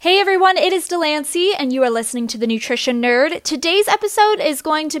everyone, it is Delancey, and you are listening to The Nutrition Nerd. Today's episode is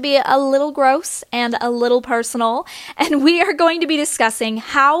going to be a little gross and a little personal, and we are going to be discussing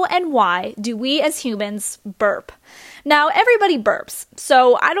how and why do we as humans burp. Now, everybody burps,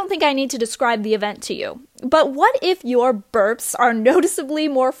 so I don't think I need to describe the event to you. But what if your burps are noticeably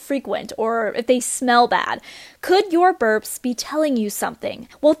more frequent, or if they smell bad? Could your burps be telling you something?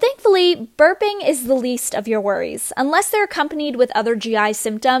 Well, thankfully, burping is the least of your worries. Unless they're accompanied with other GI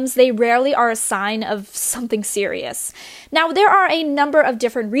symptoms, they rarely are a sign of something serious. Now, there are a number of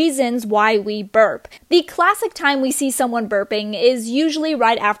different reasons why we burp. The classic time we see someone burping is usually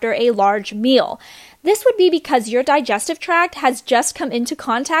right after a large meal. This would be because your digestive tract has just come into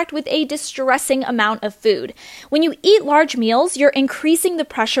contact with a distressing amount of food. When you eat large meals, you're increasing the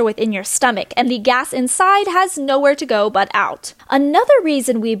pressure within your stomach, and the gas inside has nowhere to go but out. Another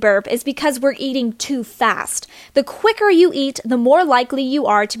reason we burp is because we're eating too fast. The quicker you eat, the more likely you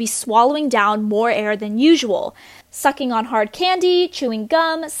are to be swallowing down more air than usual. Sucking on hard candy, chewing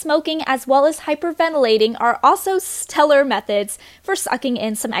gum, smoking, as well as hyperventilating are also stellar methods for sucking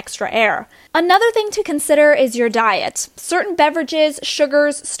in some extra air. Another thing to consider is your diet. Certain beverages,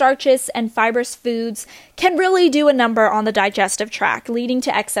 sugars, starches, and fibrous foods can really do a number on the digestive tract, leading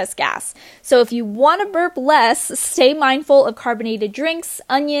to excess gas. So if you want to burp less, stay mindful of carbonated drinks,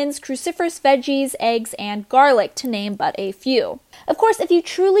 onions, cruciferous veggies, eggs, and garlic, to name but a few. Of course, if you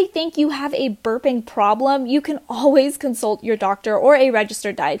truly think you have a burping problem, you can always consult your doctor or a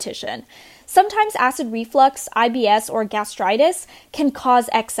registered dietitian. Sometimes acid reflux, IBS, or gastritis can cause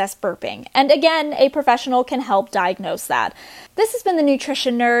excess burping. And again, a professional can help diagnose that. This has been the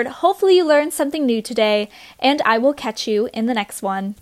Nutrition Nerd. Hopefully you learned something new today, and I will catch you in the next one.